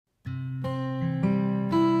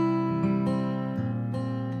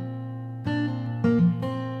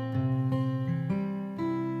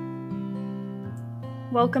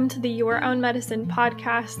Welcome to the Your Own Medicine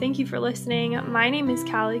podcast. Thank you for listening. My name is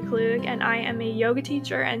Callie Klug, and I am a yoga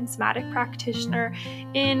teacher and somatic practitioner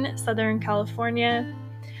in Southern California.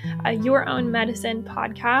 Your Own Medicine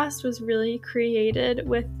podcast was really created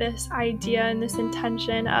with this idea and this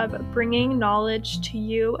intention of bringing knowledge to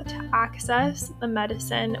you to access the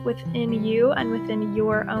medicine within you and within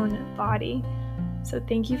your own body. So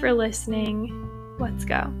thank you for listening. Let's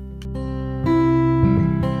go.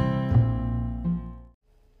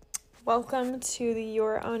 Welcome to the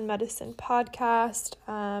Your Own Medicine podcast.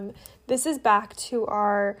 This is back to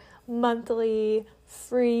our monthly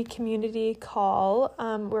free community call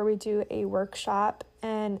where we do a workshop.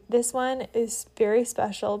 And this one is very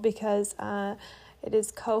special because it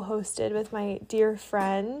is co-hosted with my dear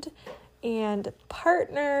friend and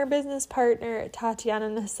business partner, Tatiana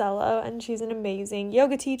Nasello. And she's an amazing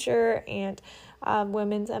yoga teacher and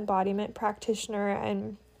women's embodiment practitioner.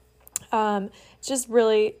 And it's just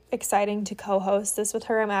really exciting to co-host this with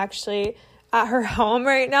her. I'm actually at her home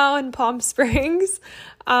right now in Palm Springs.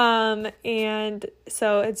 And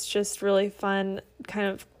so it's just really fun kind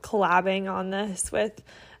of collabing on this with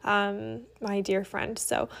my dear friend.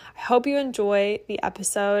 So I hope you enjoy the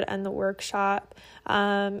episode and the workshop.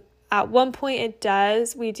 At one point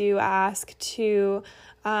we do ask to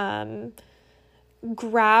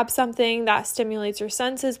grab something that stimulates your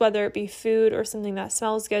senses, whether it be food or something that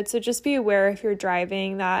smells good. So just be aware if you're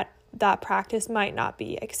driving that practice might not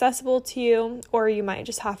be accessible to you, or you might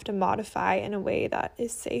just have to modify in a way that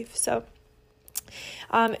is safe. So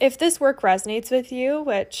if this work resonates with you,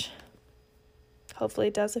 which hopefully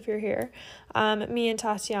it does if you're here, me and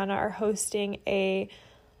Tatiana are hosting a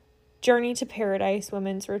Journey to Paradise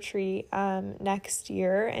Women's Retreat next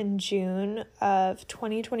year in June of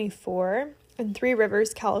 2024. In Three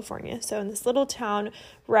Rivers, California. So in this little town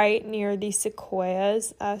right near the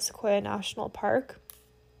Sequoias, Sequoia National Park.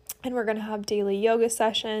 And we're going to have daily yoga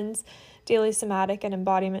sessions, daily somatic and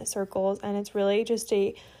embodiment circles. And it's really just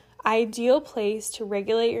a ideal place to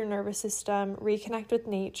regulate your nervous system, reconnect with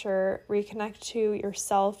nature, reconnect to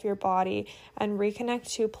yourself, your body, and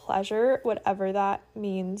reconnect to pleasure, whatever that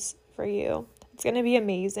means for you. It's going to be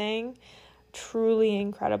amazing, truly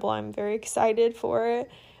incredible. I'm very excited for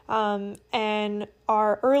it. And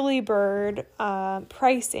our early bird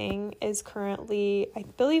pricing is currently, I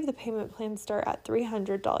believe the payment plans start at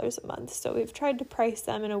 $300 a month. So we've tried to price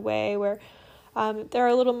them in a way where they're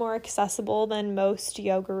a little more accessible than most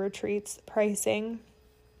yoga retreats pricing.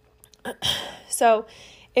 So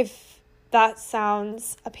if that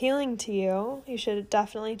sounds appealing to you, you should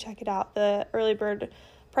definitely check it out. The early bird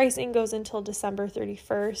pricing goes until December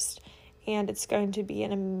 31st. And it's going to be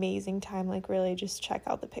an amazing time. Like, really, just check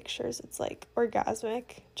out the pictures. It's like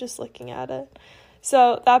orgasmic just looking at it.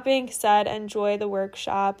 So that being said, enjoy the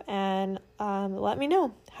workshop and let me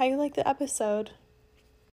know how you like the episode.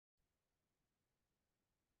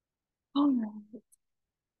 All right.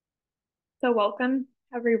 So welcome,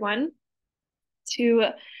 everyone, to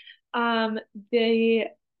the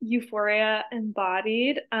Euphoria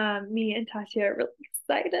Embodied. Me and Tatia are really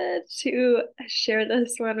excited to share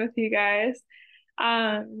this one with you guys.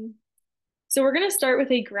 So we're going to start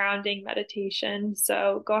with a grounding meditation.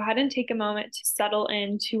 So go ahead and take a moment to settle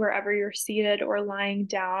into wherever you're seated or lying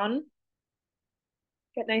down.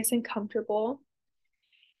 Get nice and comfortable.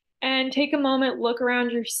 And take a moment, look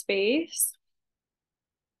around your space.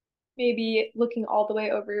 Maybe looking all the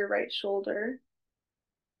way over your right shoulder.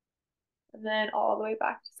 And then all the way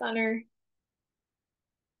back to center.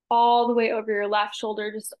 All the way over your left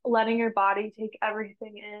shoulder, just letting your body take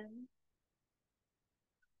everything in.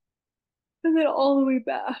 And then all the way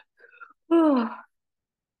back. And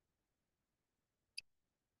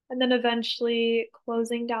then eventually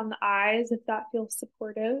closing down the eyes if that feels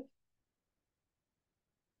supportive.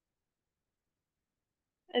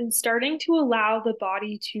 And starting to allow the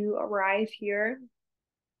body to arrive here.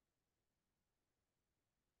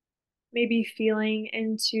 Maybe feeling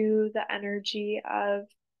into the energy of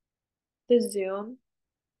the Zoom.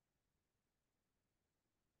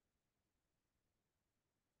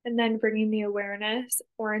 And then bringing the awareness,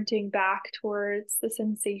 orienting back towards the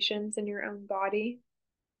sensations in your own body.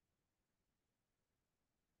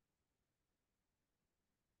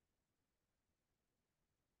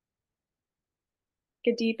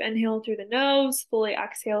 Take a deep inhale through the nose, fully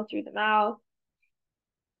exhale through the mouth.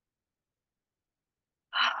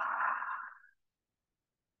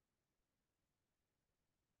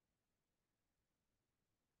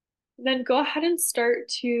 Then go ahead and start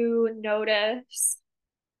to notice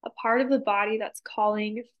a part of the body that's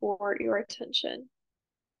calling for your attention.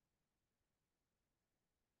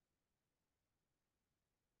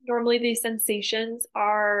 Normally, these sensations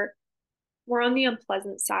are more on the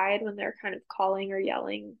unpleasant side when they're kind of calling or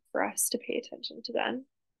yelling for us to pay attention to them.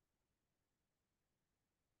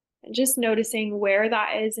 And just noticing where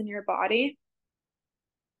that is in your body.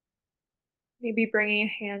 Maybe bringing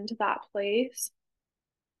a hand to that place.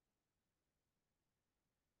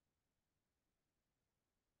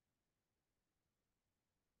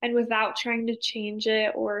 And without trying to change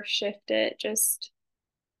it or shift it, just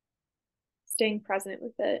staying present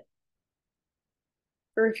with it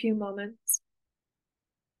for a few moments.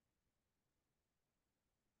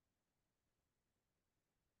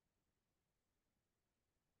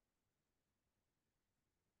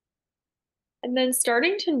 And then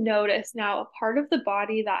starting to notice now a part of the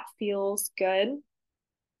body that feels good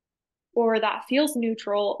or that feels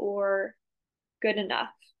neutral or good enough.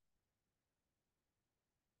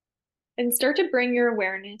 And start to bring your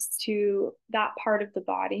awareness to that part of the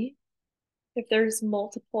body. If there's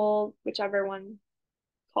multiple, whichever one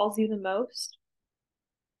calls you the most.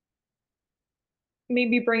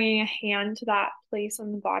 Maybe bringing a hand to that place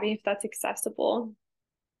on the body if that's accessible.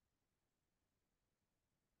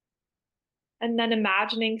 And then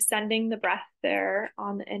imagining sending the breath there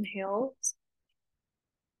on the inhales.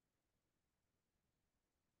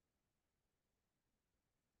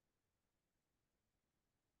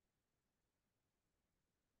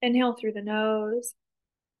 Inhale through the nose.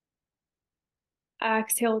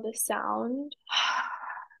 Exhale the sound.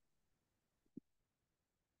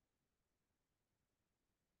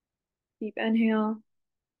 Deep inhale.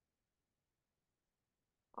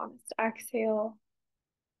 Honest exhale.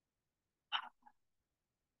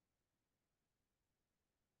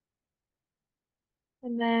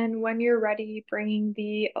 And then when you're ready, bringing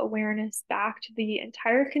the awareness back to the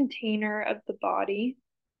entire container of the body.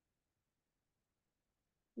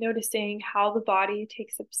 Noticing how the body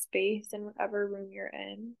takes up space in whatever room you're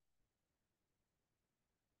in.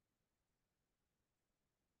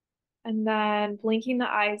 And then blinking the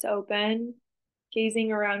eyes open,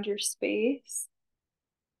 gazing around your space.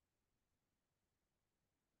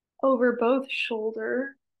 Over both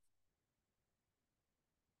shoulder.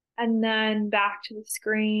 And then back to the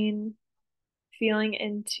screen, feeling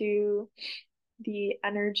into the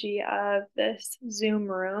energy of this Zoom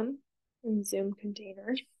room and Zoom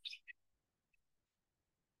container.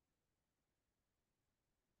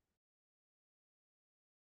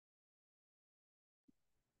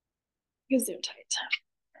 Zoom tight.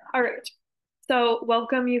 All right. So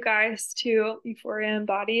welcome you guys to Euphoria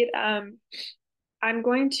Embodied. I'm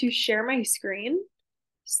going to share my screen.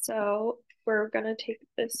 So we're gonna take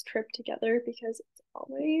this trip together because it's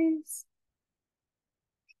always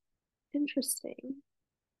interesting.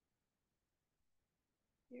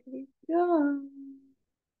 Here we go.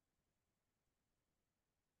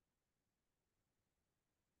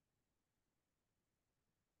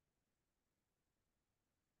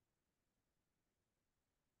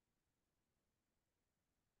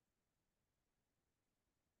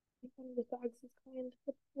 One of the dogs is going into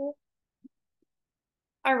the pool.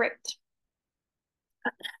 All right.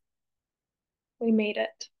 We made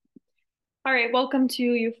it. All right, welcome to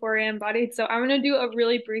Euphoria Embodied. So I'm going to do a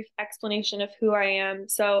really brief explanation of who I am.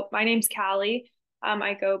 So my name's Callie.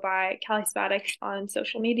 I go by Callie Spadix on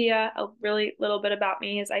social media. A really little bit about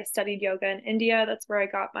me is I studied yoga in India. That's where I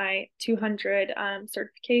got my 200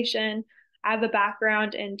 certification. I have a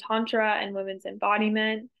background in Tantra and women's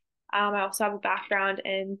embodiment. I also have a background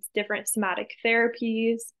in different somatic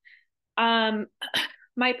therapies.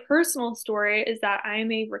 My personal story is that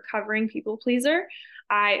I'm a recovering people pleaser.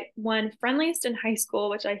 I won Friendliest in high school,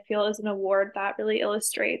 which I feel is an award that really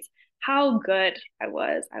illustrates how good I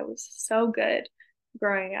was. I was so good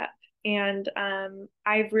growing up. And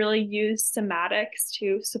I've really used somatics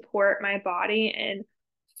to support my body in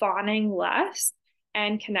fawning less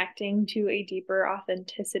and connecting to a deeper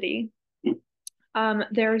authenticity.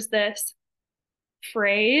 There's this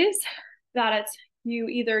phrase that it's you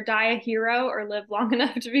either die a hero or live long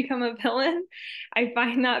enough to become a villain. I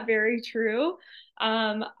find that very true.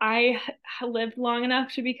 I lived long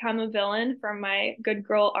enough to become a villain from my good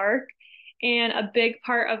girl arc. And a big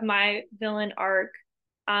part of my villain arc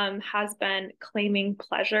has been claiming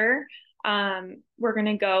pleasure. We're going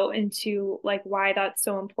to go into like why that's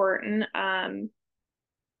so important.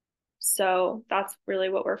 So that's really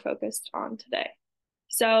what we're focused on today.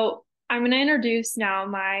 So I'm going to introduce now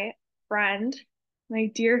my friend, my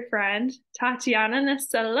dear friend, Tatiana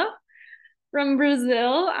Nacella from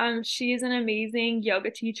Brazil. She's an amazing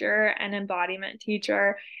yoga teacher and embodiment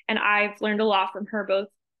teacher, and I've learned a lot from her both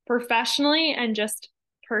professionally and just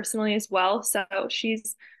personally as well. So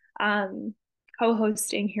she's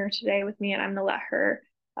co-hosting here today with me, and I'm going to let her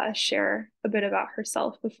share a bit about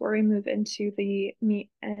herself before we move into the meat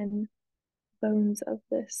and bones of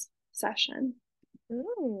this session.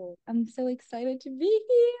 Ooh, I'm so excited to be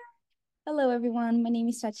here. Hello, everyone. My name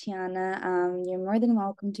is Tatiana. You're more than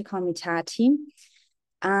welcome to call me Tati.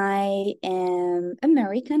 I am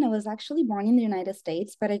American. I was actually born in the United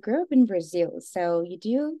States, but I grew up in Brazil. So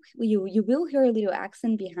you will hear a little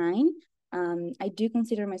accent behind. I do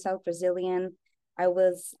consider myself Brazilian. I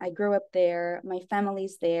grew up there. My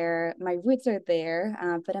family's there. My roots are there.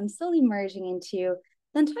 But I'm still emerging into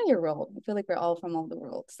the entire world. I feel like we're all from all the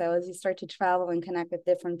world. So as you start to travel and connect with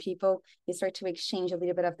different people, you start to exchange a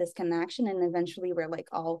little bit of this connection, and eventually we're like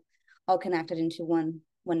all connected into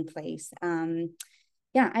one place.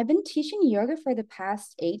 Yeah, I've been teaching yoga for the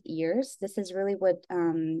past 8 years. This is really what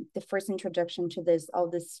the first introduction to this all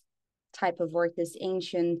this type of work, this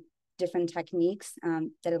ancient different techniques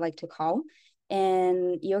that I like to call.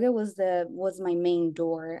 And yoga was my main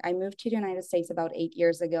door. I moved to the United States about 8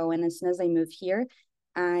 years ago, and as soon as I moved here,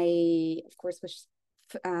 I of course was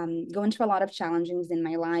going through a lot of challenges in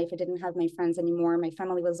my life. I didn't have my friends anymore. My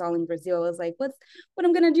family was all in Brazil. I was like, what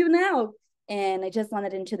I'm gonna do now? And I just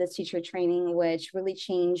landed into this teacher training, which really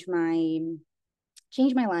changed my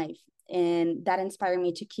life, and that inspired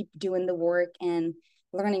me to keep doing the work and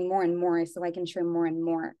learning more and more, so I can share more and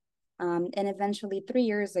more. And eventually, 3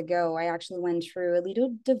 years ago, I actually went through a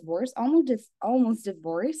little divorce, almost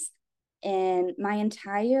divorce, and my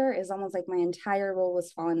entire role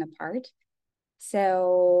was falling apart.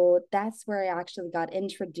 So that's where I actually got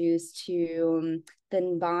introduced to the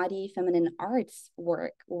Embodied feminine arts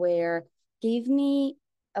work, where gave me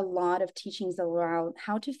a lot of teachings around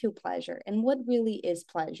how to feel pleasure and what really is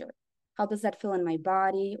pleasure. How does that feel in my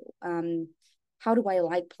body? How do I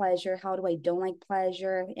like pleasure? How do I don't like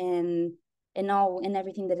pleasure? And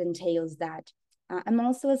everything that entails that. I'm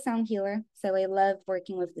also a sound healer, so I love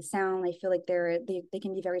working with the sound. I feel like they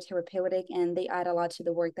can be very therapeutic, and they add a lot to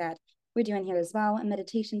the work that we're doing here as well. A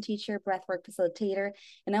meditation teacher, breathwork facilitator,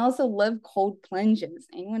 and I also love cold plunges.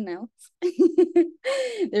 Anyone else?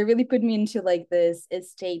 They really put me into like this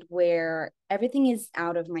state where everything is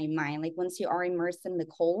out of my mind. Like once you are immersed in the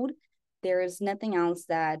cold, there is nothing else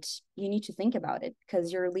that you need to think about it,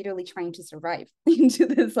 because you're literally trying to survive into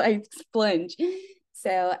this ice plunge.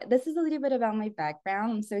 So this is a little bit about my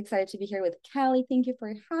background. I'm so excited to be here with Callie. Thank you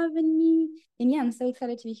for having me. And yeah, I'm so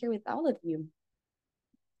excited to be here with all of you.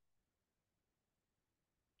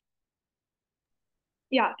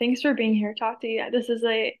 Yeah, thanks for being here, Tati. This is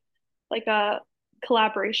a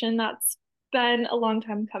collaboration that's been a long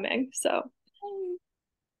time coming. So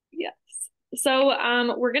yes. So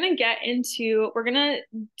we're gonna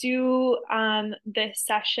do this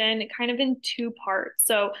session kind of in two parts.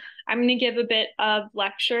 So I'm gonna give a bit of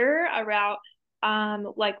lecture about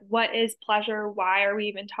like what is pleasure, why are we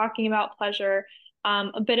even talking about pleasure,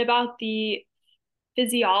 a bit about the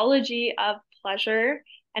physiology of pleasure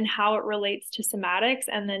and how it relates to somatics,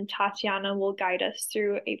 and then Tatiana will guide us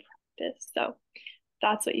through a practice. So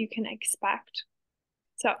that's what you can expect.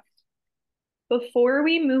 So before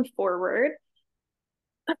we move forward,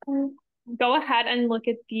 go ahead and look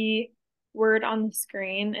at the word on the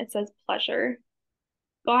screen. It says pleasure.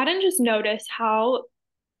 Go ahead and just notice how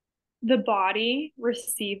the body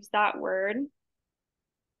receives that word,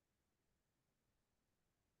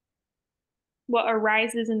 what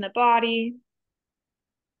arises in the body,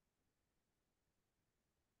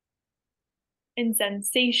 in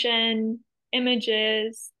sensation,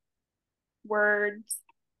 images, words.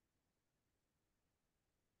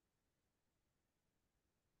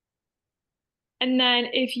 And then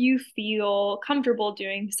if you feel comfortable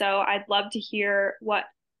doing so, I'd love to hear what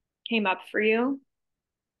came up for you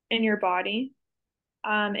in your body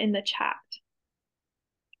in the chat.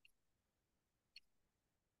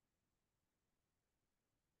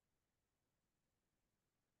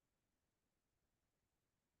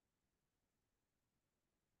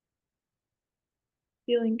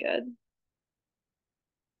 Feeling good.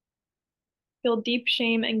 Feel deep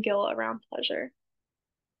shame and guilt around pleasure.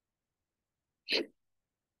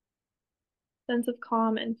 Sense of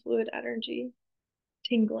calm and fluid energy.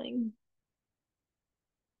 Tingling.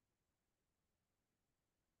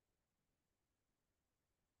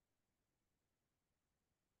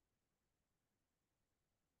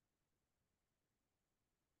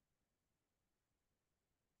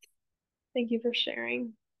 Thank you for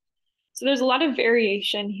sharing. So there's a lot of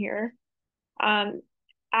variation here. Um,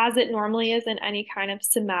 as it normally is in any kind of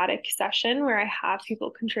somatic session where I have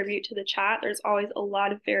people contribute to the chat, there's always a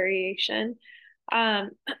lot of variation.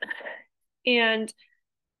 Um, and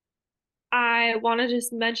I want to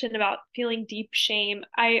just mention about feeling deep shame.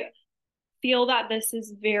 feel that this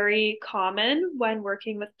is very common when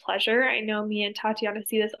working with pleasure. I know me and Tatiana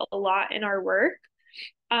see this a lot in our work,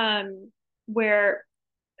 where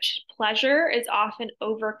pleasure is often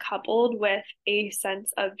overcoupled with a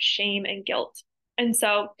sense of shame and guilt. And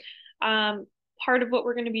so, part of what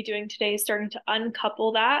we're going to be doing today is starting to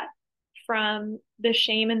uncouple that from the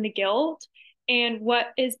shame and the guilt. And what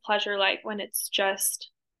is pleasure like when it's just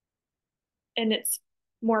in its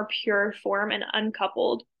more pure form and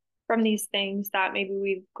uncoupled from these things that maybe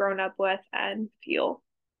we've grown up with and feel.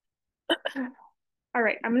 All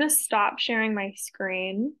right, I'm going to stop sharing my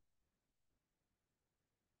screen.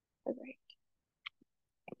 All right.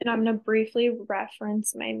 And I'm going to briefly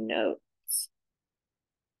reference my notes.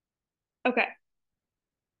 Okay.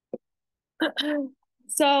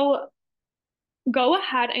 So go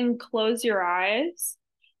ahead and close your eyes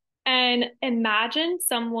and imagine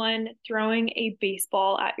someone throwing a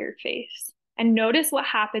baseball at your face and notice what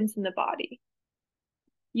happens in the body.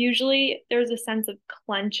 Usually there's a sense of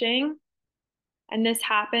clenching, and this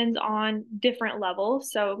happens on different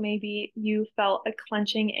levels. So maybe you felt a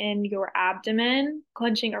clenching in your abdomen,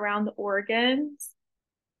 clenching around the organs.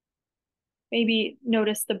 Maybe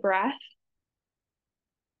notice the breath.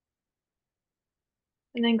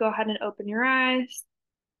 And then go ahead and open your eyes.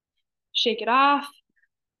 Shake it off.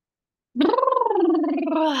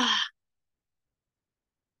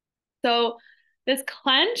 So this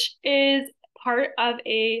clench is part of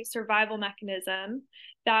a survival mechanism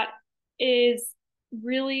that is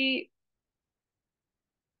really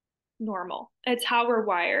normal. It's how we're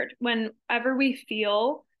wired. Whenever we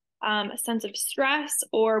feel a sense of stress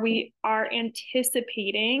or we are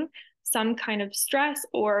anticipating some kind of stress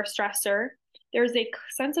or stressor, there's a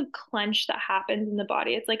sense of clench that happens in the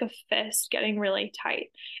body. It's like a fist getting really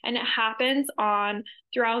tight. And it happens on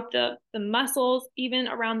throughout the muscles, even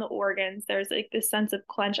around the organs. There's like this sense of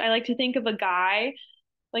clench. I like to think of a guy,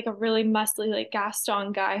 like a really muscly, like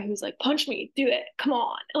Gaston guy who's like, punch me, do it, come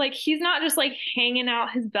on. Like he's not just like hanging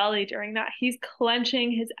out his belly during that. He's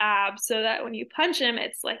clenching his abs so that when you punch him,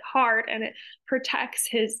 it's like hard and it protects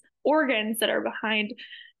his organs that are behind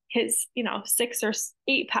his, 6 or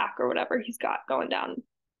 8 pack or whatever he's got going down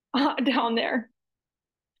there.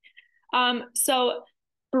 So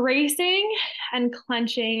bracing and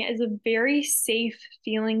clenching is a very safe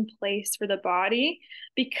feeling place for the body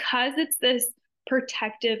because it's this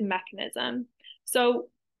protective mechanism. So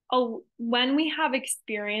when we have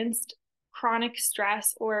experienced chronic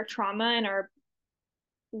stress or trauma in our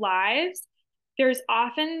lives, there's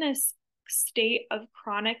often this state of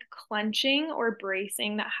chronic clenching or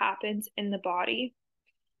bracing that happens in the body.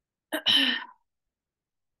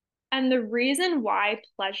 And the reason why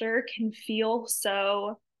pleasure can feel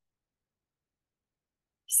so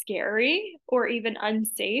scary or even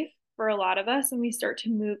unsafe for a lot of us when we start to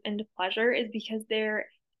move into pleasure is because there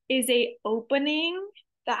is a opening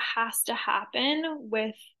that has to happen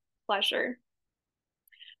with pleasure.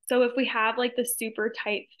 So if we have like the super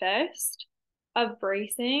tight fist of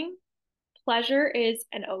bracing, pleasure is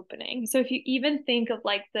an opening. So if you even think of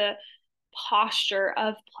like the posture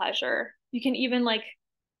of pleasure, you can even like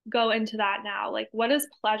go into that now. Like, what is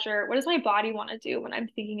pleasure? What does my body want to do when I'm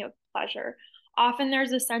thinking of pleasure? Often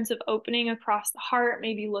there's a sense of opening across the heart,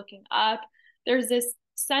 maybe looking up. There's this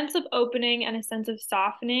sense of opening and a sense of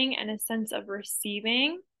softening and a sense of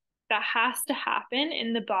receiving that has to happen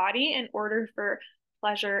in the body in order for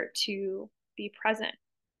pleasure to be present.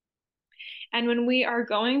 And when we are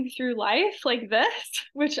going through life like this,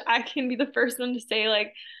 which I can be the first one to say,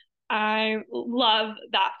 like, I love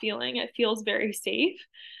that feeling. It feels very safe.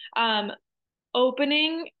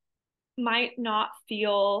 Opening might not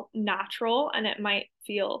feel natural and it might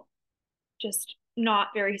feel just not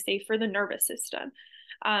very safe for the nervous system.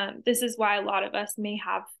 This is why a lot of us may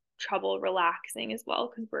have trouble relaxing as well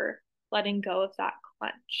because we're letting go of that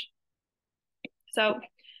clench. So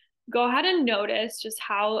go ahead and notice just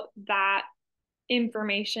how that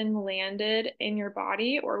information landed in your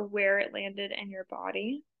body or where it landed in your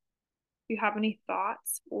body. If you have any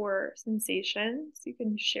thoughts or sensations, you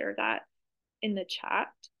can share that in the chat.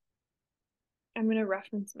 I'm going to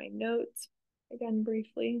reference my notes again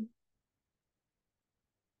briefly.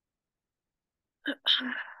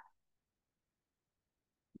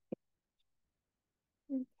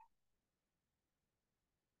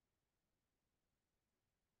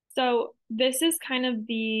 So this is kind of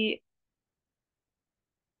the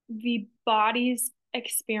body's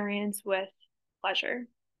experience with pleasure.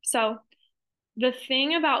 So the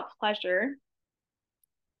thing about pleasure,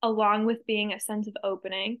 along with being a sense of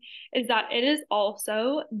opening, is that it is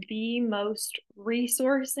also the most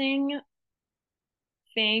resourcing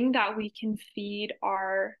thing that we can feed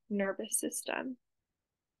our nervous system.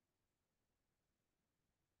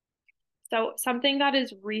 So something that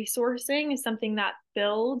is resourcing is something that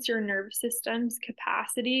builds your nervous system's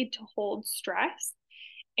capacity to hold stress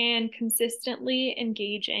and consistently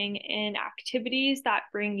engaging in activities that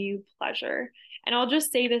bring you pleasure. And I'll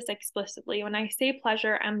just say this explicitly. When I say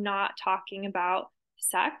pleasure, I'm not talking about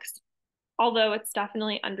sex, although it's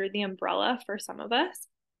definitely under the umbrella for some of us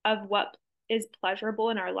of what is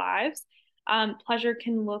pleasurable in our lives. Pleasure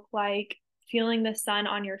can look like feeling the sun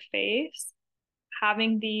on your face,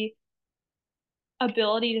 having the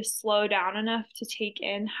ability to slow down enough to take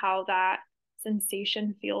in how that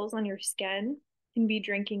sensation feels on your skin, can be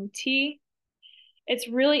drinking tea. It's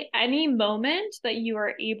really any moment that you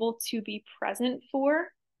are able to be present for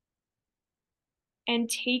and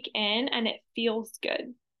take in, and it feels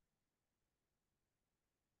good.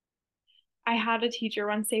 I had a teacher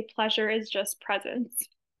once say pleasure is just presence.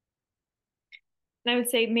 And I would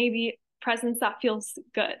say maybe presence that feels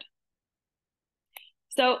good.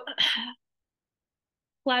 So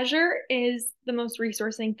pleasure is the most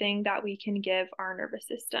resourcing thing that we can give our nervous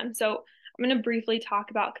system. So I'm going to briefly talk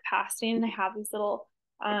about capacity, and I have these little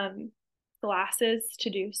glasses to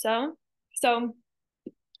do so. So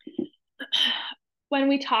when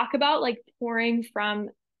we talk about like pouring from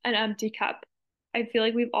an empty cup, I feel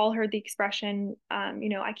like we've all heard the expression,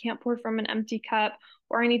 I can't pour from an empty cup,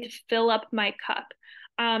 or I need to fill up my cup.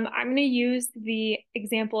 I'm going to use the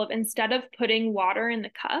example of instead of putting water in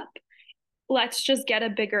the cup, let's just get a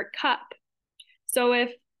bigger cup. So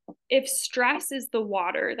if stress is the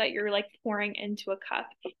water that you're like pouring into a cup,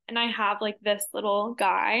 and I have like this little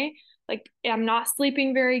guy, like I'm not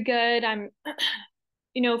sleeping very good, I'm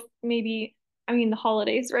maybe the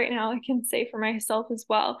holidays right now, I can say for myself as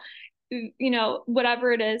well,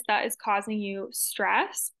 whatever it is that is causing you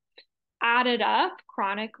stress, added up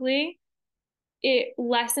chronically, it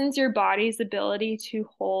lessens your body's ability to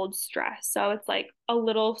hold stress. So it's like a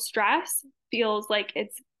little stress feels like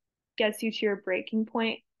it gets you to your breaking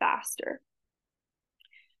point faster.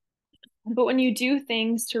 But when you do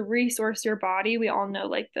things to resource your body, we all know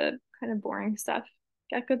like the kind of boring stuff: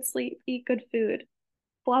 get good sleep, eat good food,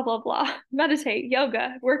 blah, blah, blah, meditate,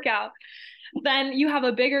 yoga, workout, then you have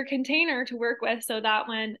a bigger container to work with so that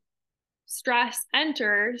when stress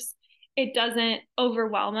enters, it doesn't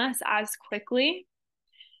overwhelm us as quickly.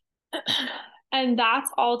 And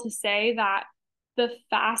that's all to say that the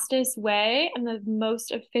fastest way and the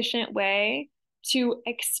most efficient way to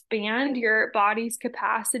expand your body's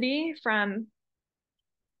capacity from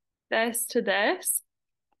this to this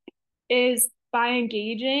is by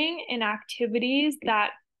engaging in activities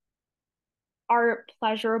that are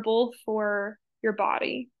pleasurable for your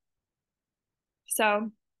body.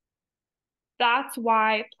 So that's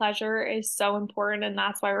why pleasure is so important, and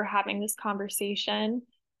that's why we're having this conversation.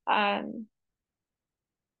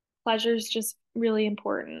 Pleasure is just really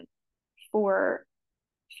important for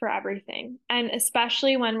everything, and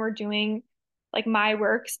especially when we're doing, like, my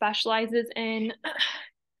work specializes in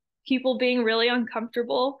people being really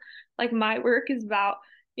uncomfortable. Like, my work is about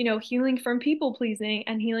healing from people pleasing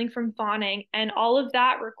and healing from fawning, and all of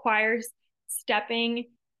that requires stepping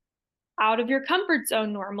out of your comfort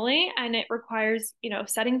zone normally, and it requires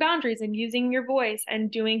setting boundaries and using your voice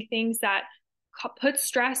and doing things that put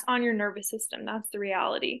stress on your nervous system. That's the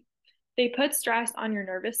reality. They put stress on your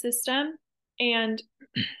nervous system, and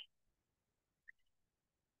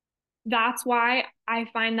that's why I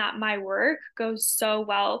find that my work goes so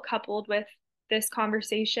well coupled with this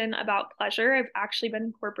conversation about pleasure. I've actually been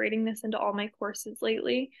incorporating this into all my courses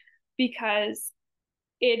lately because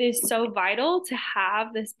it is so vital to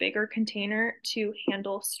have this bigger container to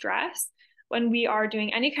handle stress when we are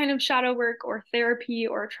doing any kind of shadow work or therapy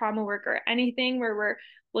or trauma work or anything where we're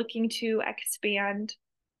looking to expand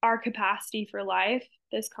our capacity for life.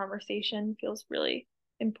 This conversation feels really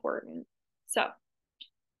important. So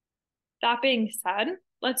that being said,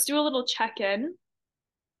 let's do a little check-in.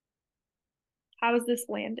 How is this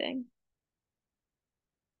landing?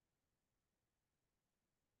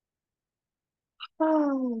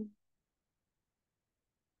 Oh,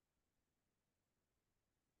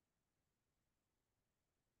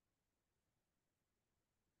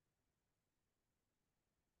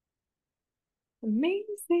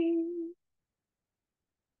 amazing.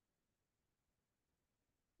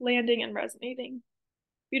 Landing and resonating.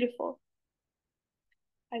 Beautiful.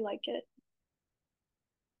 I like it.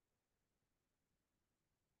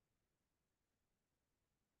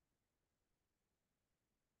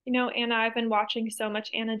 Anna, I've been watching so much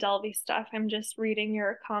Anna Delvey stuff. I'm just reading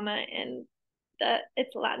your comment in the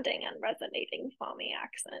it's landing and resonating for me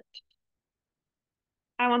accent.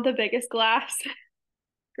 I want the biggest glass.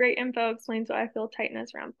 Great info explains why I feel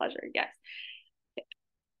tightness around pleasure. Yes.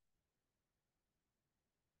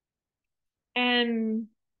 And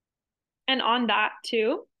on that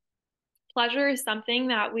too, pleasure is something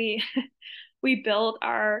that we we build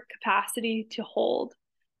our capacity to hold.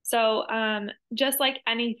 So just like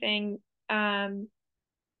anything,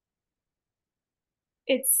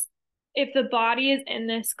 it's if the body is in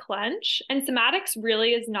this clench, and somatics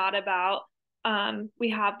really is not about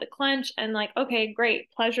we have the clench and like, okay,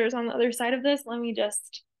 great, pleasure is on the other side of this. Let me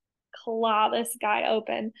just claw this guy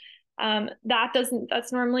open.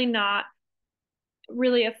 That's normally not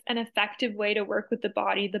really an effective way to work with the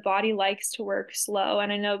body. The body likes to work slow.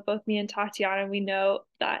 And I know both me and Tatiana, we know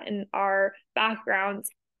that in our backgrounds,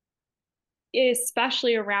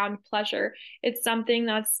 especially around pleasure, it's something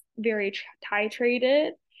that's very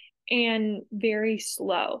titrated and very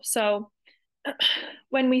slow. So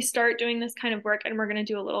when we start doing this kind of work, and we're going to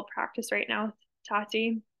do a little practice right now,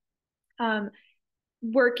 Tati, um,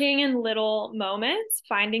 working in little moments,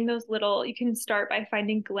 finding those little, you can start by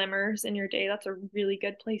finding glimmers in your day. That's a really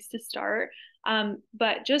good place to start.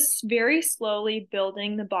 But just very slowly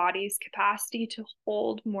building the body's capacity to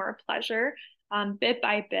hold more pleasure, bit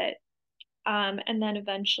by bit. And then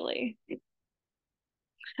eventually,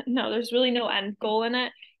 no, there's really no end goal in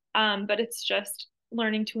it. But it's just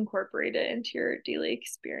learning to incorporate it into your daily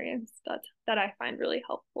experience that I find really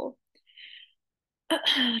helpful.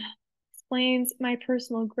 Explains my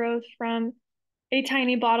personal growth from a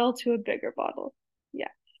tiny bottle to a bigger bottle. Yeah.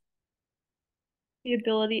 The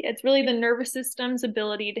ability, it's really the nervous system's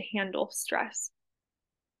ability to handle stress.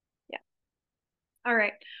 Yeah. All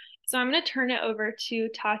right. So I'm going to turn it over to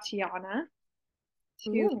Tatiana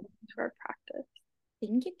to our practice.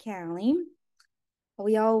 Thank you, Callie. Are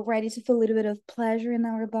we all ready to feel a little bit of pleasure in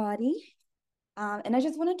our body? And I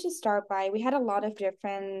just wanted to start by, we had a lot of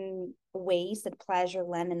different ways that pleasure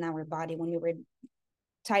land in our body when we were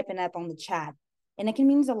typing up on the chat. And it can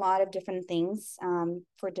mean a lot of different things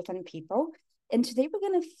for different people. And today we're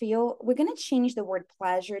going to change the word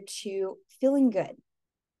pleasure to feeling good.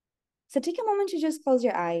 So take a moment to just close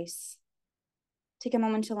your eyes. Take a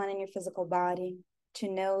moment to land in your physical body, to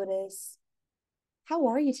notice, how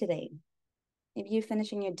are you today? Maybe you're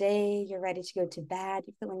finishing your day, you're ready to go to bed,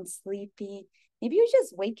 you're feeling sleepy. Maybe you're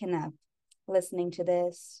just waking up, listening to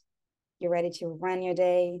this. You're ready to run your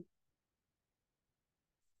day.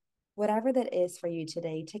 Whatever that is for you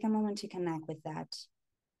today, take a moment to connect with that.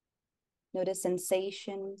 Notice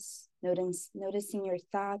sensations, noticing your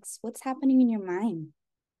thoughts, what's happening in your mind.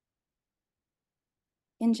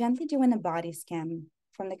 And gently doing a body scan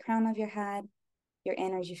from the crown of your head, your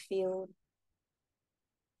energy field,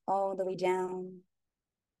 all the way down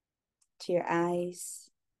to your eyes,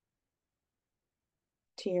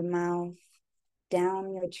 to your mouth,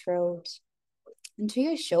 down your throat, and to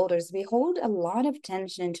your shoulders. We hold a lot of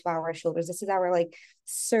tension into our shoulders. This is our like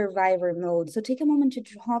survivor mode. So take a moment to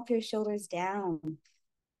drop your shoulders down,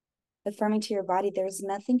 affirming to your body, there's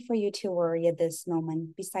nothing for you to worry at this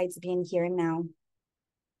moment besides being here and now,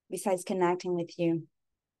 besides connecting with you.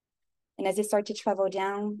 And as you start to travel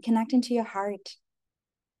down, connect into your heart.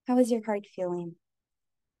 How is your heart feeling?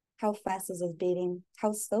 How fast is it beating?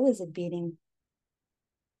 How slow is it beating?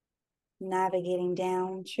 Navigating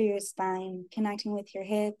down through your spine, connecting with your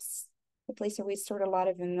hips, the place where we stored a lot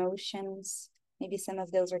of emotions. Maybe some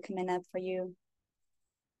of those are coming up for you.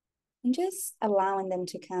 And just allowing them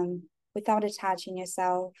to come without attaching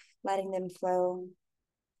yourself, letting them flow.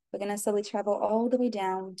 We're going to slowly travel all the way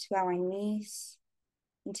down to our knees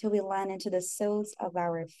until we land into the soles of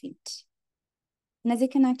our feet. And as you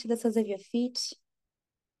connect to the soles of your feet,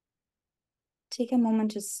 take a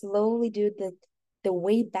moment to slowly do the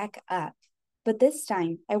way back up. But this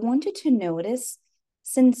time, I want you to notice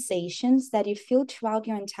sensations that you feel throughout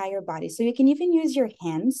your entire body. So you can even use your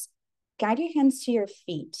hands, guide your hands to your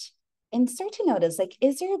feet, and start to notice, like,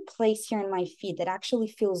 is there a place here in my feet that actually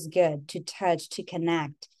feels good to touch, to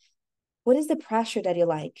connect? What is the pressure that you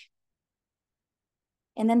like?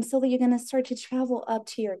 And then slowly you're going to start to travel up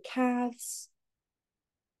to your calves,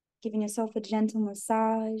 giving yourself a gentle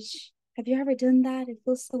massage. Have you ever done that? It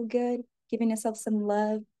feels so good. Giving yourself some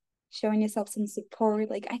love, showing yourself some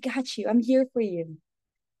support. Like, I got you. I'm here for you.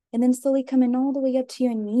 And then slowly coming all the way up to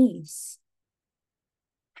your knees.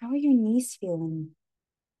 How are your knees feeling?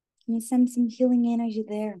 Can you send some healing energy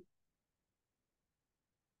there?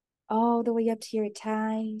 All the way up to your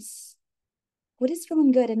thighs. What is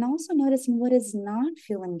feeling good? And also noticing what is not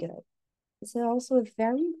feeling good. This is also a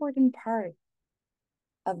very important part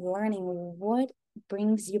of learning what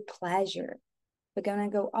brings you pleasure. We're going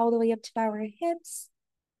to go all the way up to our hips,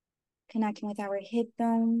 connecting with our hip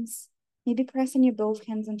bones. Maybe pressing your both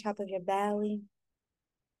hands on top of your belly.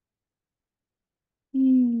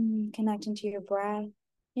 Connecting to your breath.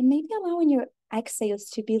 And maybe allowing your exhales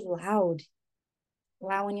to be loud.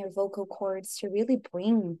 Allowing your vocal cords to really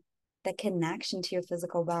bring the connection to your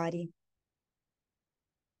physical body.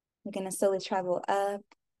 We're going to slowly travel up,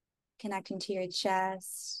 connecting to your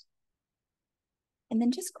chest. And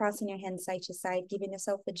then just crossing your hands side to side, giving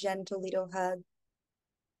yourself a gentle little hug.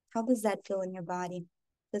 How does that feel in your body?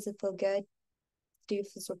 Does it feel good? Do you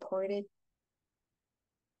feel supported?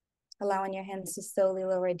 Allowing your hands to slowly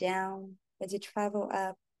lower down as you travel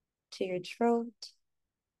up to your throat,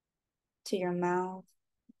 to your mouth,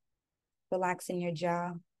 relaxing your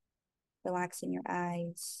jaw, relaxing your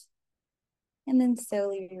eyes, and then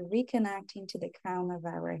slowly reconnecting to the crown of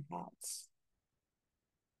our heads.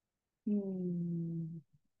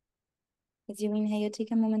 As you inhale,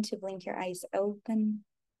 take a moment to blink your eyes open,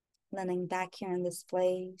 landing back here in this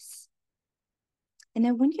place. And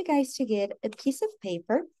I want you guys to get a piece of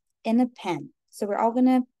paper and a pen. So we're all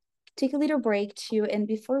gonna take a little break too. And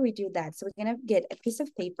before we do that, so we're gonna get a piece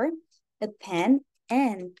of paper, a pen,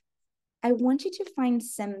 and I want you to find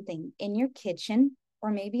something in your kitchen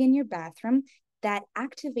or maybe in your bathroom that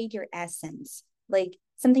activate your essence. Like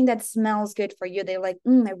something that smells good for you. They're like,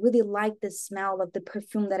 I really like the smell of the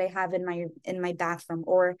perfume that I have in my bathroom,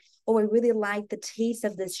 or oh, I really like the taste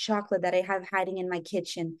of this chocolate that I have hiding in my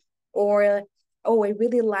kitchen, or oh, I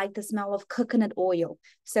really like the smell of coconut oil.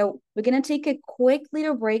 So we're gonna take a quick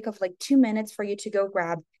little break of like 2 minutes for you to go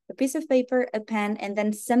grab a piece of paper, a pen, and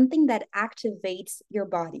then something that activates your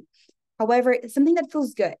body. However, it's something that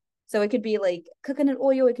feels good. So it could be like coconut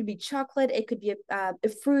oil, it could be chocolate, it could be a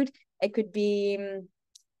fruit, it could be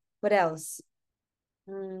what else?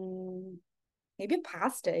 Maybe a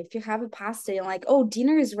pasta. If you have a pasta, you're like, oh,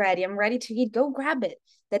 dinner is ready. I'm ready to eat. Go grab it.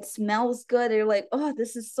 That smells good. You're like, oh,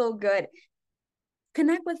 this is so good.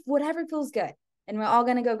 Connect with whatever feels good. And we're all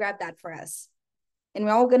going to go grab that for us. And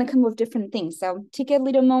we're all going to come with different things. So take a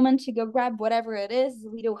little moment to go grab whatever it is, a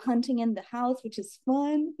little hunting in the house, which is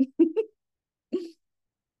fun.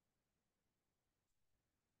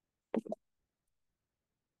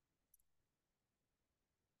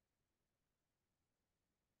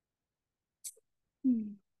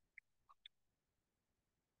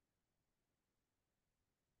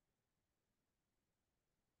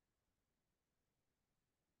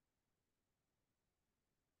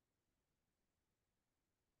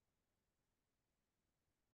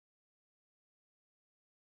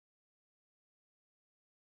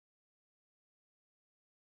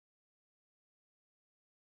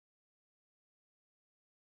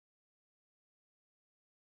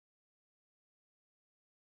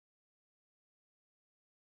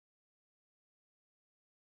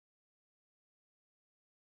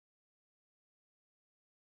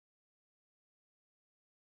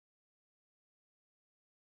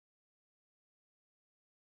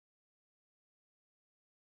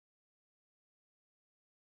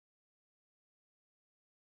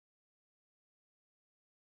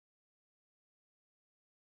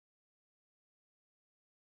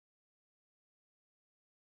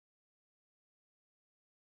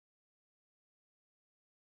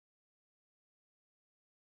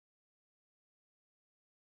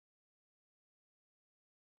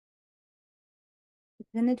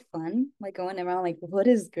 Isn't it fun? Like going around, like, what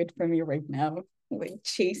is good for me right now? Like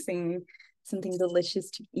chasing something delicious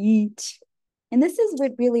to eat. And this is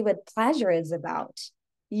what pleasure is about.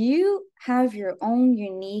 You have your own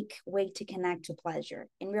unique way to connect to pleasure,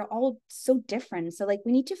 and we're all so different. So, like,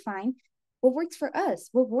 we need to find what works for us.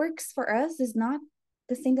 What works for us is not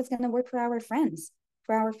the thing that's going to work for our friends,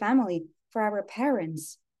 for our family, for our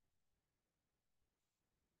parents.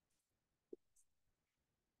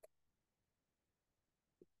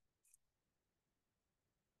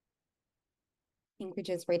 I think we're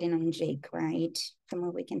just waiting on Jake, right? From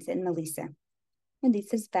what we can say, and Melissa.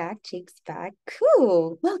 Melissa's back, Jake's back.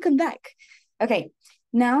 Cool. Welcome back. Okay,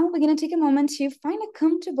 now we're going to take a moment to find a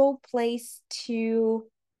comfortable place to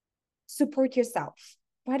support yourself.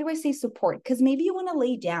 Why do I say support? Because maybe you want to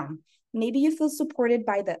lay down. Maybe you feel supported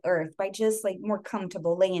by the earth, by just like more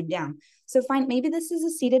comfortable laying down. So find, maybe this is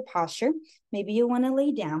a seated posture. Maybe you want to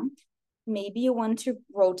lay down. Maybe you want to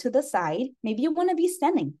roll to the side. Maybe you want to be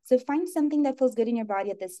standing. So find something that feels good in your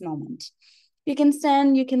body at this moment. You can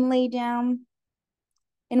stand, you can lay down.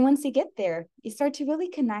 And once you get there, you start to really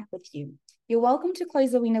connect with you. You're welcome to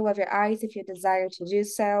close the window of your eyes if you desire to do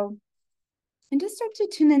so. And just start to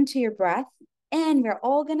tune into your breath. And we're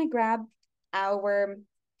all going to grab our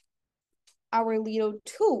our little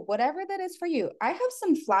tool, whatever that is for you. I have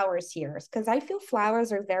some flowers here because I feel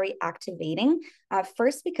flowers are very activating.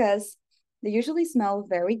 First, because they usually smell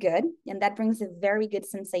very good, and that brings a very good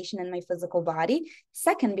sensation in my physical body.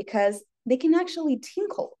 Second, because they can actually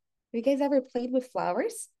tinkle. Have you guys ever played with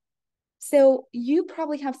flowers? So you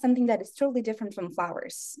probably have something that is totally different from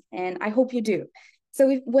flowers, and I hope you do. So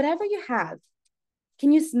if whatever you have,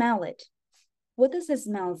 can you smell it? What does it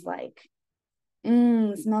smell like?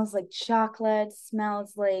 Smells like chocolate,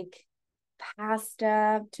 smells like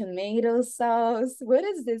pasta, tomato sauce. What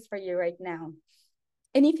is this for you right now?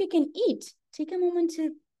 And if you can eat, take a moment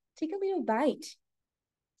to take a little bite.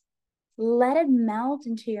 Let it melt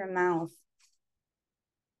into your mouth.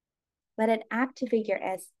 Let it activate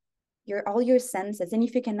your all your senses. And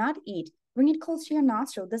if you cannot eat, bring it close to your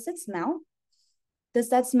nostril. Does it smell? Does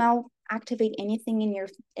that smell activate anything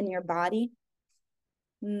in your body?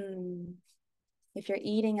 Mm. If you're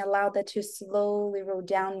eating, allow that to slowly roll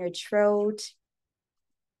down your throat.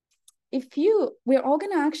 We're all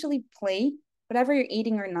gonna actually play, whatever you're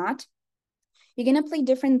eating or not, you're gonna play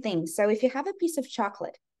different things. So if you have a piece of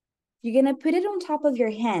chocolate, you're gonna put it on top of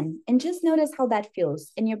your hand and just notice how that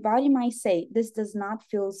feels. And your body might say, this does not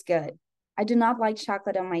feel good. I do not like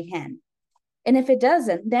chocolate on my hand. And if it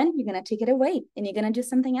doesn't, then you're gonna take it away and you're gonna do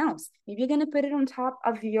something else. Maybe you're gonna put it on top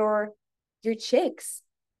of your cheeks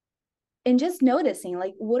and just noticing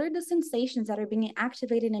like what are the sensations that are being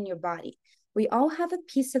activated in your body. We all have a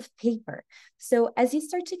piece of paper, so as you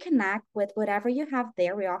start to connect with whatever you have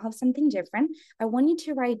there, we all have something different. I want you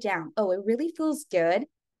to write down, oh, it really feels good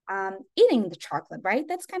eating the chocolate, right?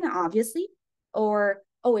 That's kind of obviously. Or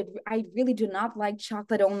oh, I really do not like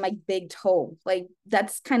chocolate on my big toe, like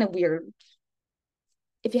that's kind of weird.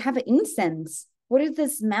 If you have an incense, what is the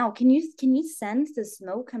smell? Can you sense the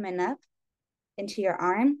smoke coming up into your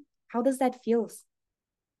arm? How does that feel?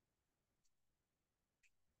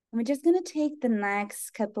 And we're just going to take the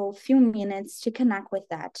next few minutes to connect with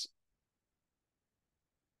that.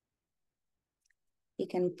 You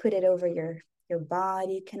can put it over your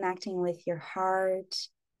body, connecting with your heart,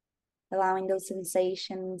 allowing those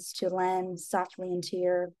sensations to land softly into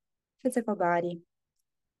your physical body.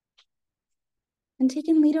 And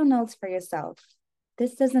taking little notes for yourself.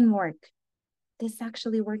 This doesn't work. This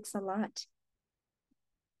actually works a lot.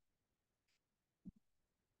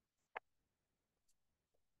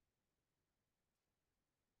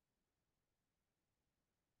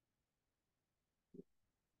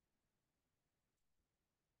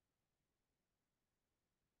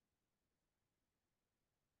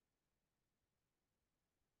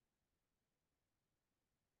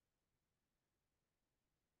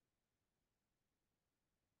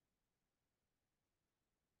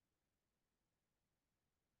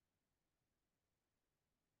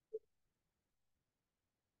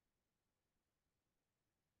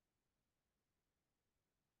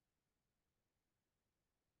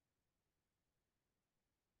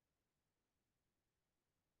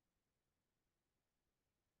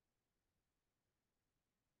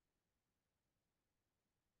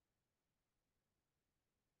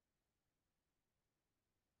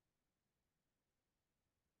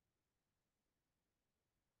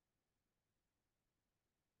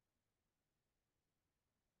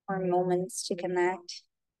 Or moments to connect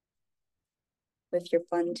with your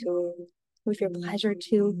fun tool, with your pleasure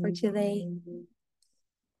tool for today.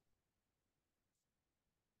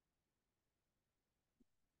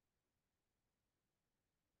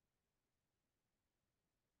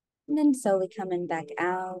 And then slowly coming back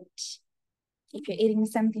out. If you're eating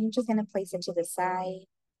something, you're just going to place it to the side.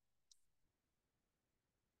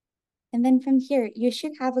 And then from here, you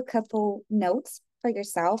should have a couple notes for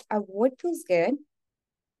yourself of what feels good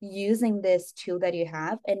using this tool that you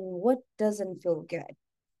have and what doesn't feel good.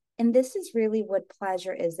 And this is really what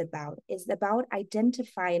pleasure is about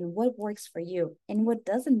identifying what works for you and what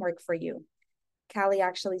doesn't work for you. Callie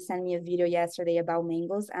actually sent me a video yesterday about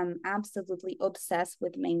mangoes. I'm absolutely obsessed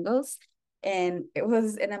with mangoes. And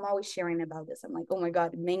I'm always sharing about this. I'm like, oh my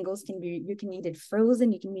God, mangoes you can eat it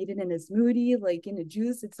frozen, you can eat it in a smoothie, like in a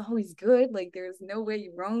juice. It's always good. Like there's no way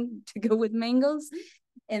wrong to go with mangoes.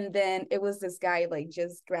 And then it was this guy like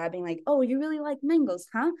just grabbing, like, oh, you really like mangoes,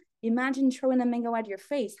 huh? Imagine throwing a mango at your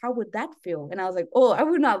face. How would that feel? And I was like, oh, I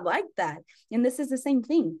would not like that. And this is the same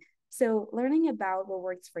thing. So learning about what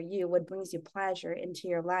works for you, what brings you pleasure into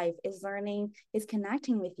your life is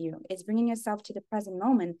connecting with you, is bringing yourself to the present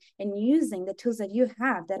moment and using the tools that you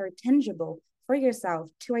have that are tangible for yourself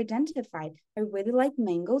to identify. I really like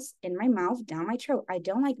mangoes in my mouth, down my throat. I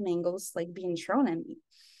don't like mangoes like being thrown at me.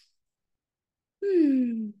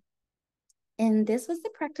 And this was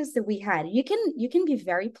the practice that we had. You can be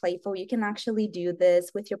very playful. You can actually do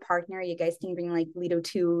this with your partner. You guys can bring like little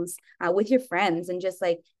tools with your friends, and just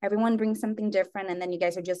like everyone brings something different, and then you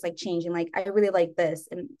guys are just like changing. Like, I really like this,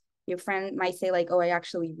 and your friend might say like, oh, I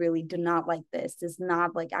actually really do not like this. This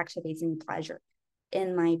not like activates any pleasure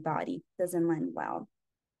in my body. Doesn't land well.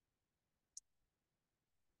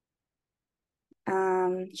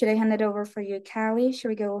 Should I hand it over for you, Callie? Should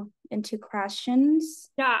we go into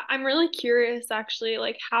questions? Yeah, I'm really curious actually,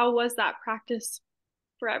 like how was that practice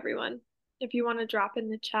for everyone? If you want to drop in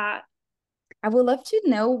the chat. I would love to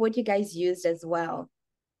know what you guys used as well.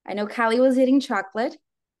 I know Callie was eating chocolate.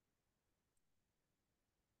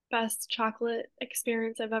 Best chocolate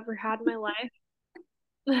experience I've ever had in my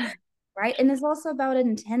life. Right. And it's also about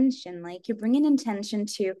intention. Like, you bring an intention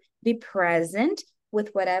to be present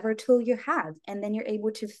with whatever tool you have. And then you're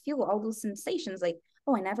able to feel all those sensations like,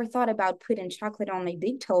 oh, I never thought about putting chocolate on my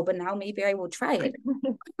big toe, but now maybe I will try it.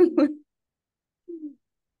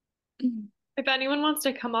 If anyone wants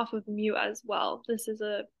to come off of mute as well, this is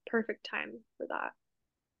a perfect time for that.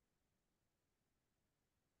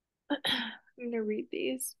 I'm going to read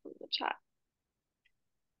these from the chat.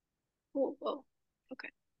 Whoa, whoa. Okay.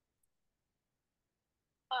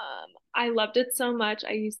 I loved it so much.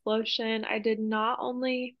 I used lotion. I did not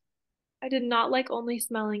like only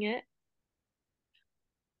smelling it,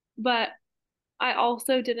 but I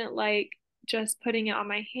also didn't like just putting it on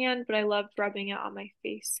my hand, but I loved rubbing it on my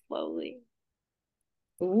face slowly.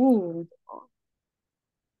 Ooh.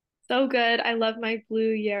 So good. I love my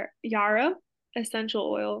blue yarrow essential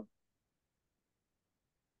oil.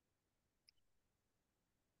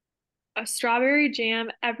 A strawberry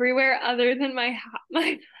jam everywhere other than my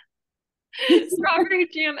strawberry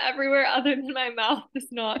jam everywhere other than my mouth is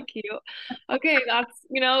not cute. Okay, that's,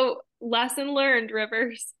 lesson learned,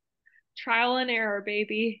 Rivers. Trial and error,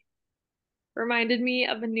 baby. Reminded me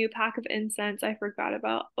of a new pack of incense I forgot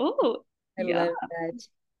about. Oh, I yeah, love that.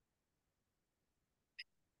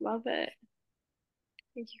 love it.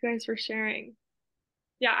 Thank you guys for sharing.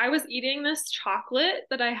 Yeah, I was eating this chocolate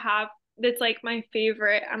that I have that's like my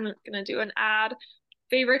favorite. I'm gonna do an ad.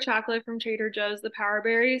 Favorite chocolate from Trader Joe's, the Power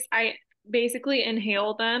Berries. I basically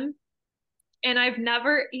inhale them, and I've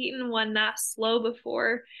never eaten one that slow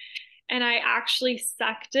before. And I actually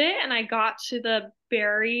sucked it, and I got to the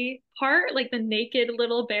berry part, like the naked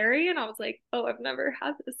little berry, and I was like, oh, I've never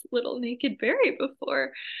had this little naked berry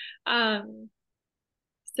before. Um,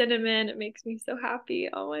 Cinnamon, it makes me so happy.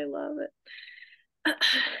 Oh, I love it.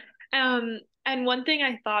 And one thing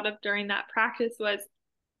I thought of during that practice was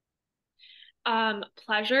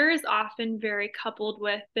pleasure is often very coupled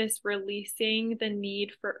with this releasing the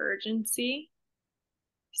need for urgency.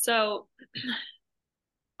 So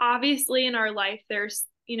obviously in our life, there's,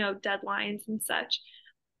 deadlines and such.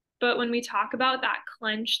 But when we talk about that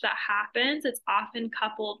clench that happens, it's often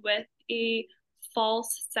coupled with a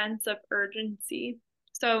false sense of urgency.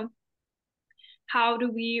 So how do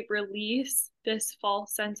we release this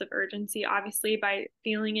false sense of urgency? Obviously, by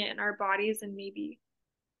feeling it in our bodies and maybe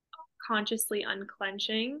consciously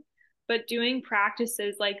unclenching, but doing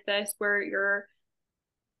practices like this where you're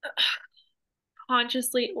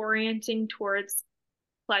consciously orienting towards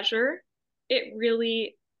pleasure, it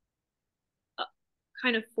really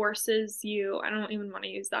kind of forces you, I don't even want to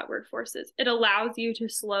use that word forces, it allows you to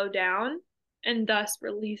slow down and thus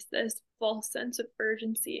release this false sense of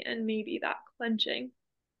urgency and maybe that clenching.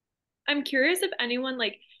 I'm curious if anyone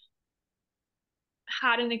like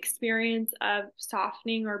had an experience of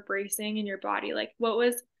softening or bracing in your body. Like, what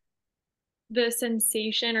was the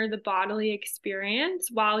sensation or the bodily experience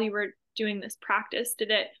while you were doing this practice? Did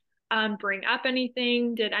it bring up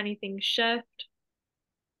anything? Did anything shift?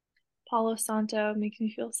 Palo Santo makes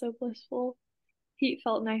me feel so blissful. Heat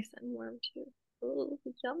felt nice and warm too. Oh,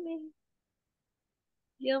 yummy.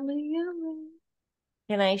 Yummy, yummy.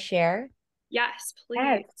 Can I share? Yes, please.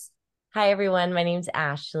 Yes. Hi, everyone. My name's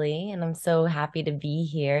Ashley, and I'm so happy to be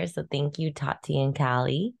here. So thank you, Tati and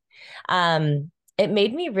Callie. It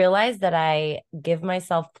made me realize that I give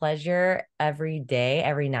myself pleasure every day,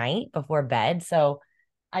 every night before bed. So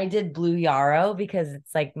I did blue yarrow because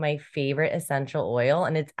it's like my favorite essential oil,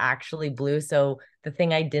 and it's actually blue. So the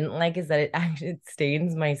thing I didn't like is that it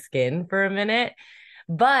stains my skin for a minute.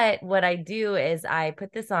 But what I do is I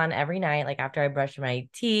put this on every night, like after I brush my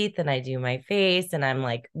teeth and I do my face and I'm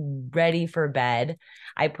like ready for bed.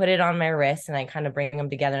 I put it on my wrist and I kind of bring them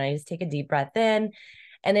together and I just take a deep breath in.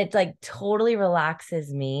 And it like totally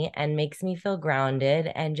relaxes me and makes me feel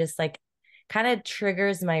grounded and just like kind of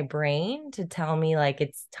triggers my brain to tell me like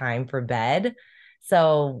it's time for bed.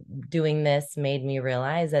 So doing this made me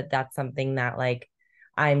realize that that's something that like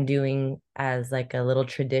I'm doing as like a little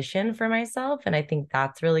tradition for myself. And I think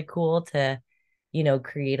that's really cool to,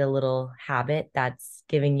 create a little habit that's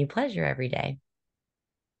giving you pleasure every day.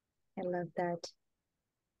 I love that.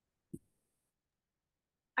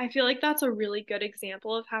 I feel like that's a really good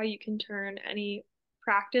example of how you can turn any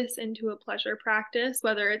practice into a pleasure practice,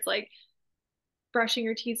 whether it's like brushing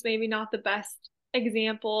your teeth, maybe not the best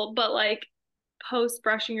example, but like post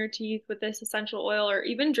brushing your teeth with this essential oil or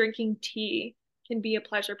even drinking tea can be a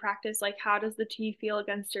pleasure practice. Like, how does the tea feel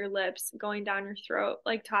against your lips, going down your throat?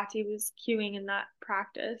 Like Tati was cueing in that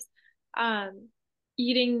practice. Um,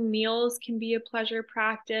 Eating meals can be a pleasure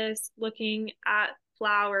practice. Looking at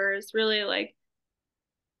flowers, really like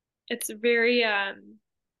it's very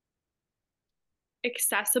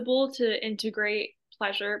accessible to integrate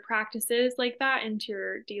pleasure practices like that into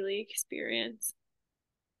your daily experience.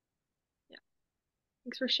 Yeah.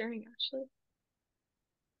 Thanks for sharing, Ashley.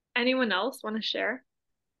 Anyone else want to share?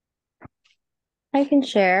 I can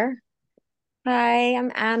share. Hi,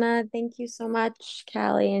 I'm Anna. Thank you so much,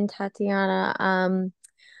 Callie and Tatiana.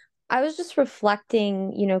 I was just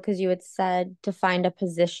reflecting, because you had said to find a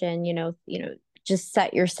position, just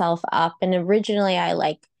set yourself up. And originally I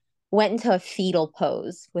like went into a fetal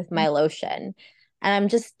pose with my lotion. And I'm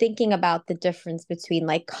just thinking about the difference between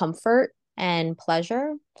like comfort and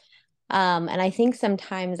pleasure. And I think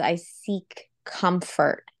sometimes I seek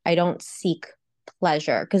comfort. I don't seek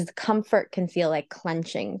pleasure because comfort can feel like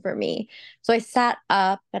clenching for me. So I sat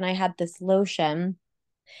up and I had this lotion.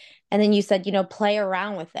 And then you said, play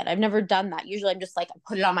around with it. I've never done that. Usually I'm just like, I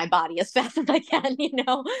put it on my body as fast as I can.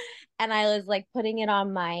 And I was like putting it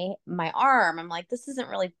on my arm. I'm like, this isn't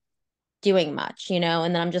really doing much, and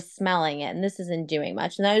then I'm just smelling it and this isn't doing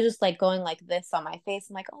much. And I was just like going like this on my face.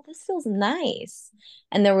 I'm like, oh, this feels nice.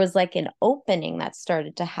 And there was like an opening that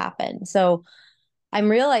started to happen. So I'm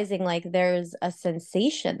realizing like there's a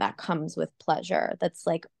sensation that comes with pleasure that's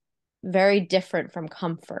like very different from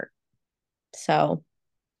comfort. So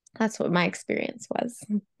that's what my experience was.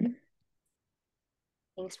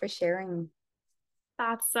 Thanks for sharing.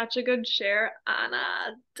 That's such a good share,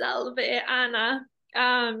 Anna Delvey. Anna.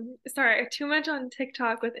 Sorry, too much on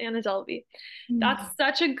TikTok with Anna Delvey. That's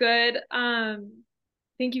such a good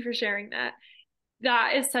thank you for sharing that.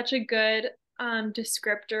 That is such a good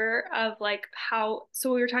descriptor of like how,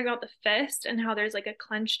 so we were talking about the fist and how there's like a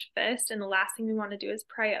clenched fist and the last thing we want to do is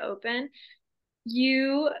pry it open.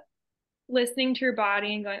 You listening to your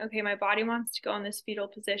body and going, okay, my body wants to go in this fetal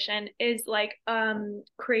position is like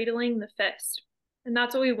cradling the fist. And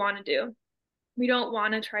that's what we want to do. We don't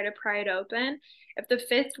want to try to pry it open. If the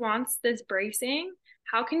fist wants this bracing,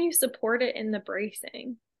 how can you support it in the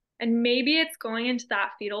bracing? And maybe it's going into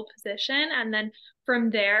that fetal position. And then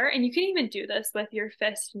from there, and you can even do this with your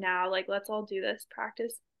fist now. Like, let's all do this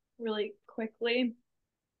practice really quickly.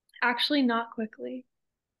 Actually, not quickly,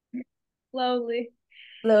 slowly.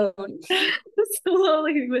 Slowly.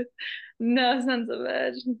 Slowly with no sense of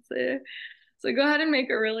urgency. So go ahead and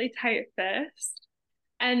make a really tight fist.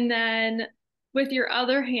 And then with your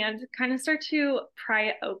other hand, kind of start to pry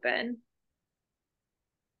it open.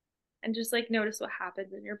 And just like notice what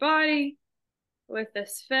happens in your body with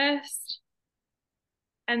this fist.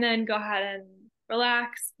 And then go ahead and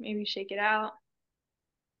relax, maybe shake it out.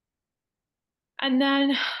 And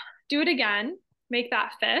then do it again. Make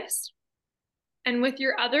that fist. And with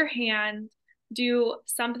your other hand, do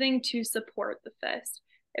something to support the fist.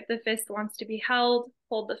 If the fist wants to be held,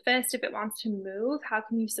 hold the fist. If it wants to move, how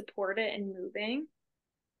can you support it in moving?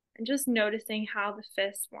 And just noticing how the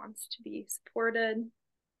fist wants to be supported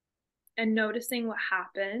and noticing what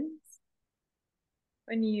happens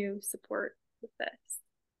when you support the fist.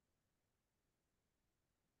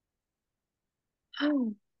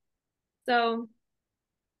 So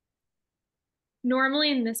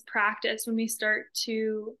normally in this practice, when we start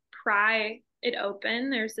to pry it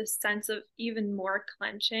open, there's this sense of even more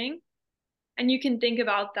clenching. And you can think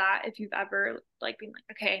about that if you've ever like been like,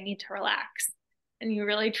 okay, I need to relax. And you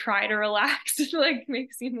really try to relax, it like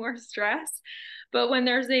makes you more stressed. But when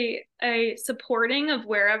there's a supporting of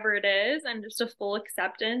wherever it is and just a full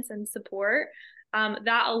acceptance and support,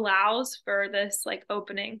 that allows for this like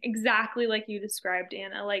opening, exactly like you described,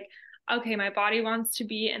 Anna. Like, okay, my body wants to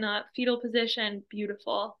be in a fetal position.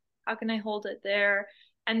 Beautiful. How can I hold it there?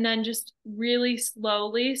 And then just really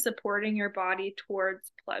slowly supporting your body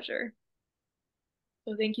towards pleasure.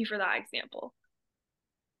 So thank you for that example.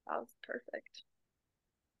 That was perfect.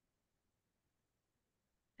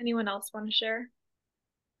 Anyone else want to share?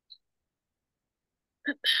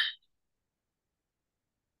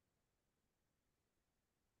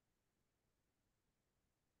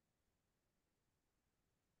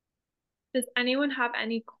 Does anyone have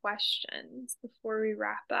any questions before we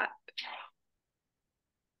wrap up?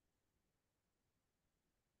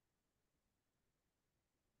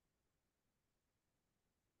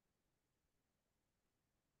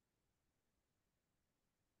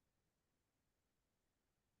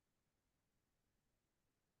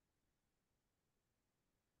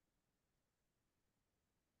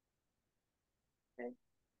 Okay.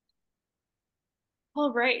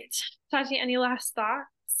 All right. Tati, any last thoughts?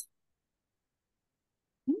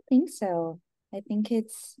 I don't think so. I think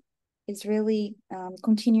it's really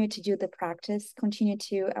continue to do the practice, continue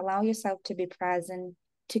to allow yourself to be present,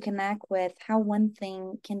 to connect with how one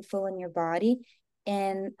thing can feel in your body,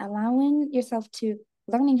 and allowing yourself to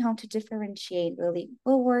learning how to differentiate really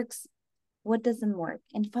what works, what doesn't work,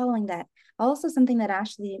 and following that. Also, something that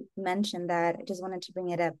Ashley mentioned that I just wanted to bring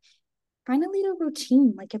it up. Find a little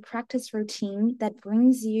routine, like a practice routine that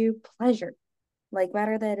brings you pleasure. Like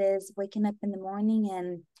whether that is waking up in the morning,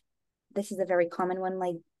 and this is a very common one,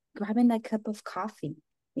 like grabbing that cup of coffee,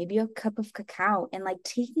 maybe a cup of cacao, and like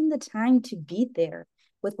taking the time to be there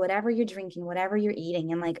with whatever you're drinking, whatever you're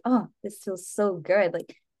eating, and like, oh, this feels so good.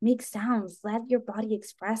 Like make sounds, let your body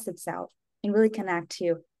express itself and really connect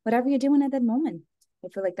to whatever you're doing at that moment. I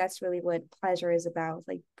feel like that's really what pleasure is about,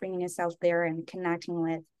 like bringing yourself there and connecting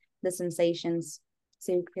with the sensations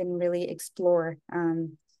so you can really explore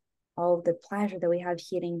all of the pleasure that we have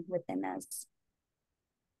hidden within us.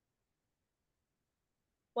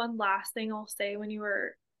 One last thing I'll say when you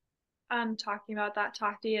were talking about that,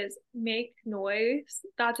 Tati, is make noise.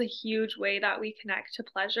 That's a huge way that we connect to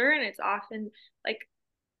pleasure. And it's often like,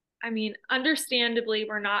 I mean, understandably,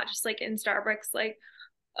 we're not just like in Starbucks, like,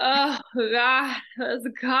 oh God, that's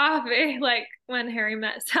coffee. Like when Harry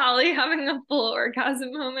met Sally having a full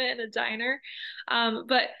orgasm moment in a diner.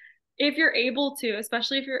 But if you're able to,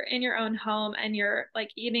 especially if you're in your own home and you're like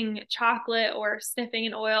eating chocolate or sniffing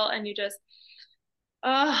an oil and you just,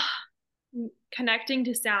 connecting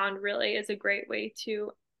to sound really is a great way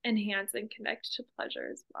to enhance and connect to pleasure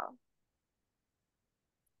as well.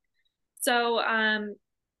 So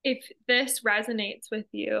if this resonates with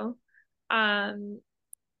you,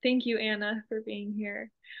 thank you, Anna, for being here.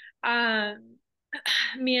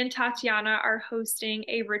 Me and Tatiana are hosting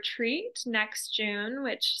a retreat next June,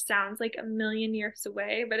 which sounds like a million years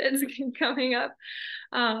away, but it's coming up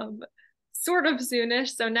sort of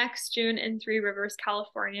soonish. So next June in Three Rivers,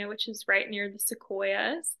 California, which is right near the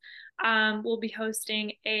Sequoias. We'll be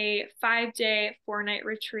hosting a 5-day, 4-night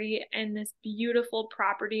retreat in this beautiful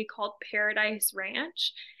property called Paradise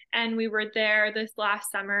Ranch. And we were there this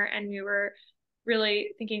last summer and we were really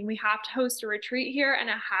thinking we have to host a retreat here and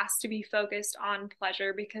it has to be focused on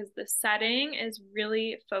pleasure because the setting is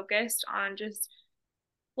really focused on just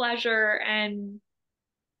pleasure and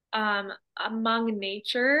among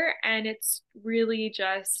nature, and it's really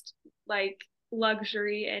just like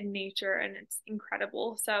luxury and nature, and it's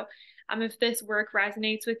incredible. So if this work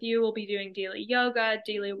resonates with you, we'll be doing daily yoga,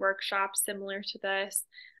 daily workshops similar to this,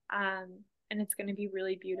 and it's going to be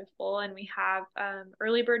really beautiful. And we have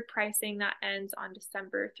early bird pricing that ends on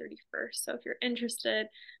December 31st. So if you're interested,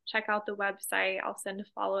 check out the website. I'll send a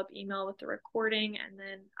follow-up email with the recording and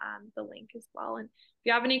then the link as well. And if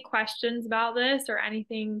you have any questions about this or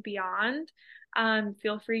anything beyond,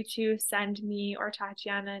 feel free to send me or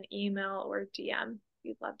Tatiana an email or DM.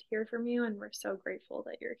 We'd love to hear from you, and we're so grateful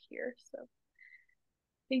that you're here. So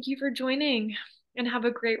thank you for joining, and have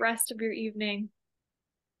a great rest of your evening.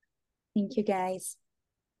 Thank you, guys.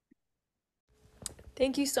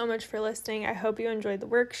 Thank you so much for listening. I hope you enjoyed the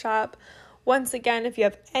workshop. Once again, if you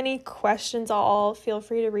have any questions at all, feel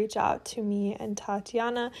free to reach out to me and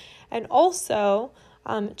Tatiana. And also,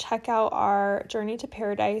 check out our Journey to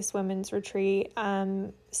Paradise Women's Retreat.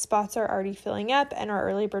 Spots are already filling up and our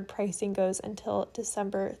early bird pricing goes until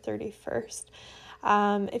December 31st.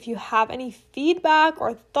 If you have any feedback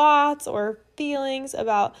or thoughts or feelings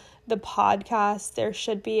about the podcast, there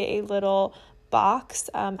should be a little box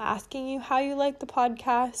asking you how you like the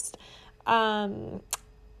podcast.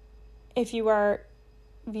 If you are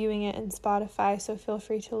viewing it in Spotify, so feel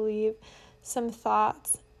free to leave some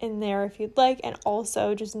thoughts in there if you'd like, and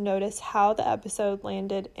also just notice how the episode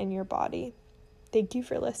landed in your body. Thank you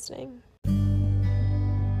for listening.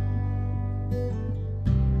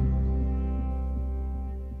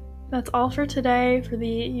 That's all for today for the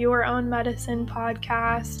Your Own Medicine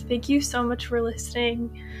podcast. Thank you so much for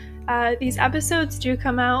listening. These episodes do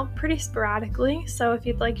come out pretty sporadically, so if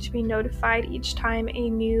you'd like to be notified each time a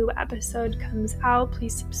new episode comes out,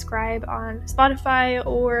 please subscribe on Spotify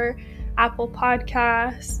or Apple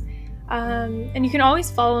Podcasts. And you can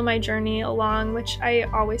always follow my journey along, which I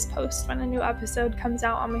always post when a new episode comes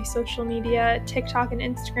out on my social media, TikTok and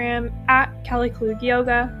Instagram at Kelly Klug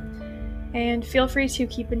Yoga. And feel free to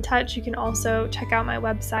keep in touch. You can also check out my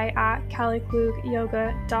website at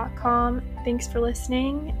callieklugyoga.com. Thanks for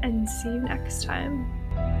listening, and see you next time.